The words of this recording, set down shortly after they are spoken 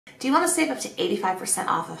Do you want to save up to 85%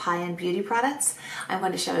 off of high-end beauty products? I'm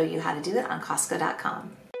going to show you how to do it on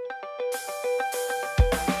Costco.com.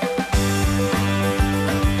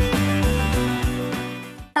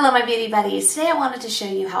 Hello my beauty buddies. Today I wanted to show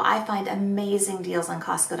you how I find amazing deals on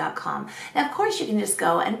Costco.com. Now of course you can just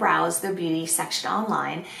go and browse their beauty section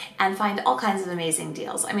online and find all kinds of amazing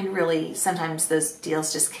deals. I mean really sometimes those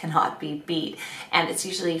deals just cannot be beat, and it's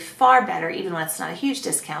usually far better even when it's not a huge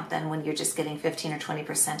discount than when you're just getting 15 or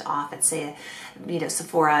 20% off at say a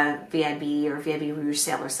Sephora VIB or VIB Rouge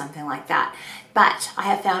sale or something like that. But I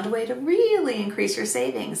have found a way to really increase your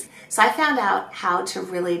savings. So I found out how to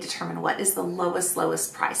really determine what is the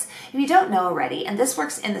lowest price. If you don't know already, and this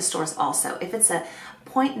works in the stores also, if it's a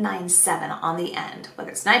 0.97 on the end, whether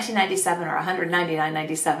it's $19.97 or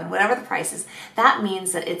 $199.97, whatever the price is, that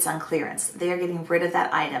means that it's on clearance. They are getting rid of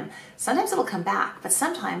that item. Sometimes it'll come back, but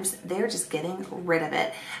sometimes they're just getting rid of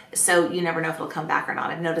it. So you never know if it'll come back or not.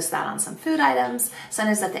 I've noticed that on some food items.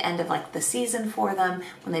 Sometimes at the end of like the season for them,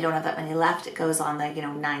 when they don't have that many left, it goes on the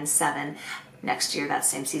 9.7. Next year, that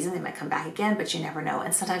same season, they might come back again, but you never know.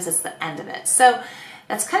 And sometimes it's the end of it. So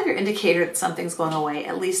that's kind of your indicator that something's going away,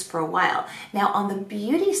 at least for a while. Now on the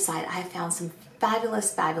beauty side, I have found some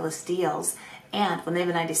fabulous deals. And when they have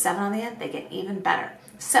a 97 on the end, they get even better.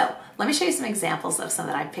 So let me show you some examples of some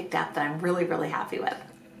that I picked up that I'm really happy with.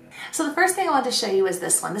 So the first thing I want to show you is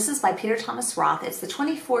this one. This is by Peter Thomas Roth. It's the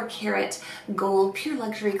 24 karat gold pure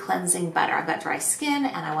luxury cleansing butter. I've got dry skin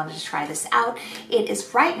and I wanted to try this out. It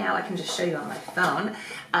is right now, I can just show you on my phone,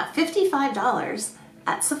 $55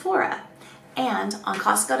 at Sephora. And on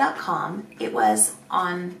Costco.com, it was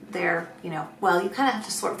on their, well, you kind of have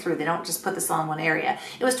to sort through. They don't just put this all in one area.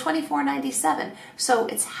 It was $24.97, so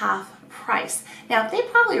it's half price. Now, they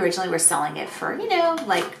probably originally were selling it for,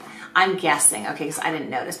 like, I'm guessing, okay, because I didn't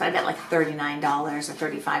notice, but I bet like $39 or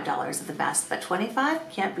 $35 at the best, but $25,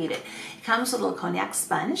 can't beat it. It comes with a little cognac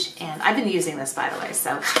sponge, and I've been using this, by the way,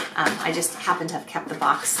 so I just happen to have kept the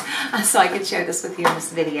box so I could share this with you in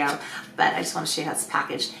this video, but I just want to show you how it's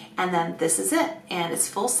packaged. And then this is it, and it's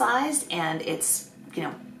full-sized, and it's,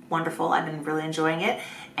 wonderful. I've been really enjoying it,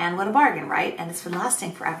 and what a bargain, right? And it's been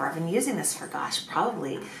lasting forever. I've been using this for, gosh,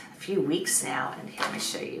 probably a few weeks now, and here, let me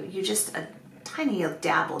show you. You just tiny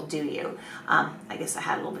dab will do you. I guess I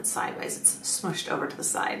had a little bit sideways. It's smushed over to the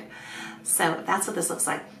side. So that's what this looks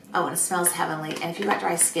like. Oh, and it smells heavenly. And if you've got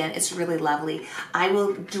dry skin, it's really lovely. I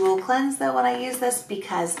will dual cleanse though when I use this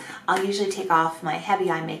because I'll usually take off my heavy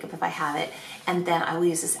eye makeup if I have it, and then I will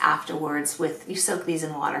use this afterwards with, you soak these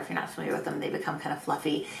in water if you're not familiar with them, they become kind of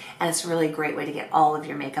fluffy, and it's really a great way to get all of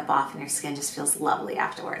your makeup off and your skin just feels lovely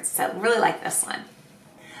afterwards. So really like this one.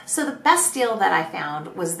 So the best deal that I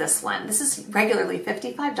found was this one. This is regularly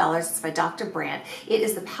 $55. It's by Dr. Brandt. It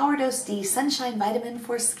is the Power Dose D Sunshine Vitamin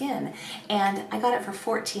for Skin, and I got it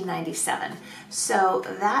for $14.97. So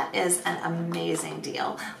that is an amazing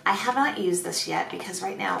deal. I have not used this yet because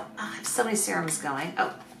right now I have so many serums going.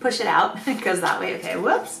 Oh, push it out. It goes that way. Okay,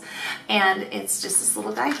 whoops. And it's just this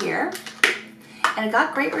little guy here. And it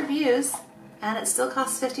got great reviews, and it still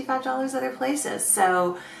costs $55 other places.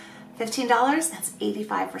 So $15, that's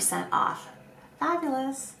 85% off.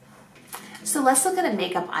 Fabulous. So let's look at a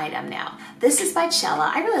makeup item now. This is by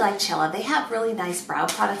Chella. I really like Chella. They have really nice brow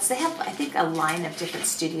products. They have, I think, a line of different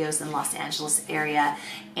studios in Los Angeles area,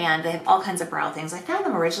 and they have all kinds of brow things. I found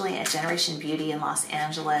them originally at Generation Beauty in Los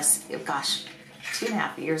Angeles, gosh,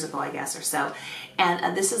 2.5 years ago, I guess, or so.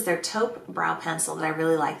 And this is their taupe brow pencil that I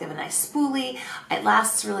really like. They have a nice spoolie. It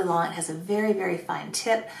lasts really long. It has a very fine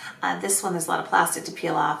tip. This one, there's a lot of plastic to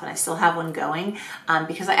peel off, and I still have one going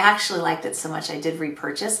because I actually liked it so much I did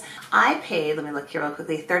repurchase. I paid, let me look here real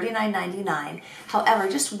quickly, $39.99. However,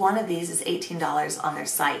 just one of these is $18 on their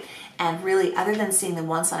site. And really, other than seeing them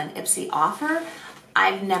once on an Ipsy offer,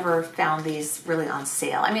 I've never found these really on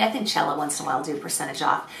sale. I mean, I think Chella once in a while do a percentage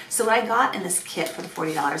off. So what I got in this kit for the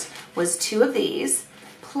 $40 was 2 of these,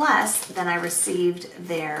 plus then I received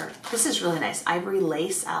their, this is really nice, ivory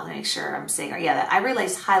lace, let me make sure I'm saying, yeah, that ivory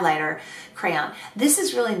lace highlighter crayon. This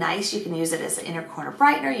is really nice. You can use it as an inner corner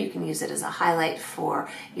brightener. You can use it as a highlight for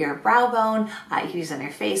your brow bone. You can use it on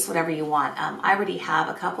your face, whatever you want. I already have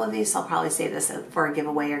a couple of these, so I'll probably save this for a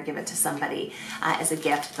giveaway or give it to somebody as a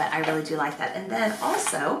gift, but I really do like that. And then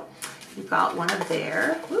also, you've got one of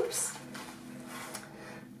their, whoops,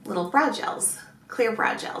 little brow gels, clear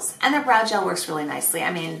brow gels. And their brow gel works really nicely.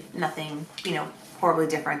 I mean, nothing, horribly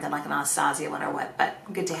different than like an Anastasia one or what, but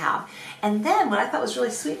good to have. And then what I thought was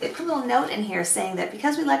really sweet, they put a little note in here saying that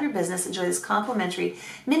because we love your business, enjoy this complimentary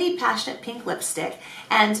mini passionate pink lipstick.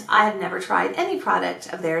 And I have never tried any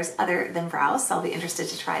product of theirs other than Brows, so I'll be interested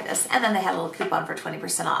to try this. And then they had a little coupon for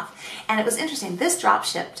 20% off. And it was interesting, this drop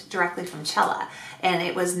shipped directly from Chella, and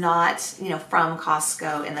it was not, you know, from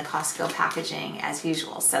Costco in the Costco packaging as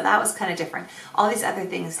usual. So that was kind of different. All these other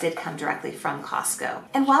things did come directly from Costco.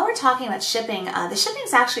 And while we're talking about shipping, the shipping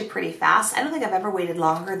is actually pretty fast. I don't think I've ever waited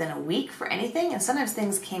longer than a week for anything, and sometimes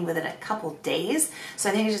things came within a couple days. So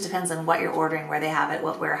I think it just depends on what you're ordering, where they have it,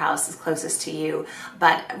 what warehouse is closest to you.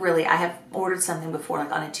 But really, I have ordered something before,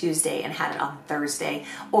 like on a Tuesday, and had it on Thursday,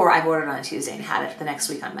 or I've ordered on a Tuesday and had it the next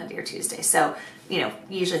week on Monday or Tuesday. So, you know,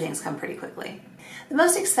 usually things come pretty quickly. The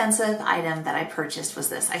most expensive item that I purchased was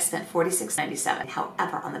this. I spent $46.97.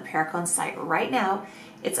 However, on the Perricone site right now,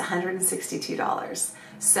 it's $162.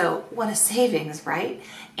 So what a savings, right?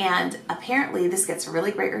 And apparently this gets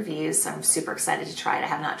really great reviews, so I'm super excited to try it. I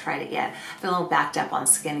have not tried it yet. I've been a little backed up on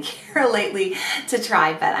skincare lately to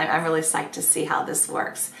try, but I'm really psyched to see how this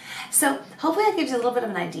works. So hopefully that gives you a little bit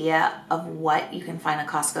of an idea of what you can find on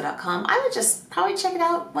Costco.com. I would just probably check it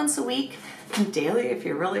out once a week, daily if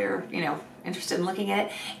you really are, you know, interested in looking at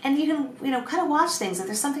it. And you can, you know, kind of watch things. If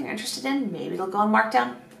there's something you're interested in, maybe it'll go on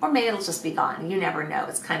markdown, or maybe it'll just be gone. You never know.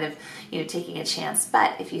 It's kind of, you know, taking a chance.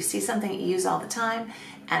 But if you see something you use all the time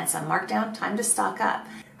and it's on markdown, time to stock up.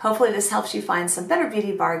 Hopefully this helps you find some better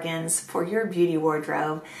beauty bargains for your beauty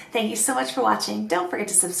wardrobe. Thank you so much for watching. Don't forget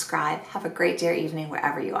to subscribe. Have a great day or evening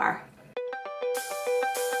wherever you are.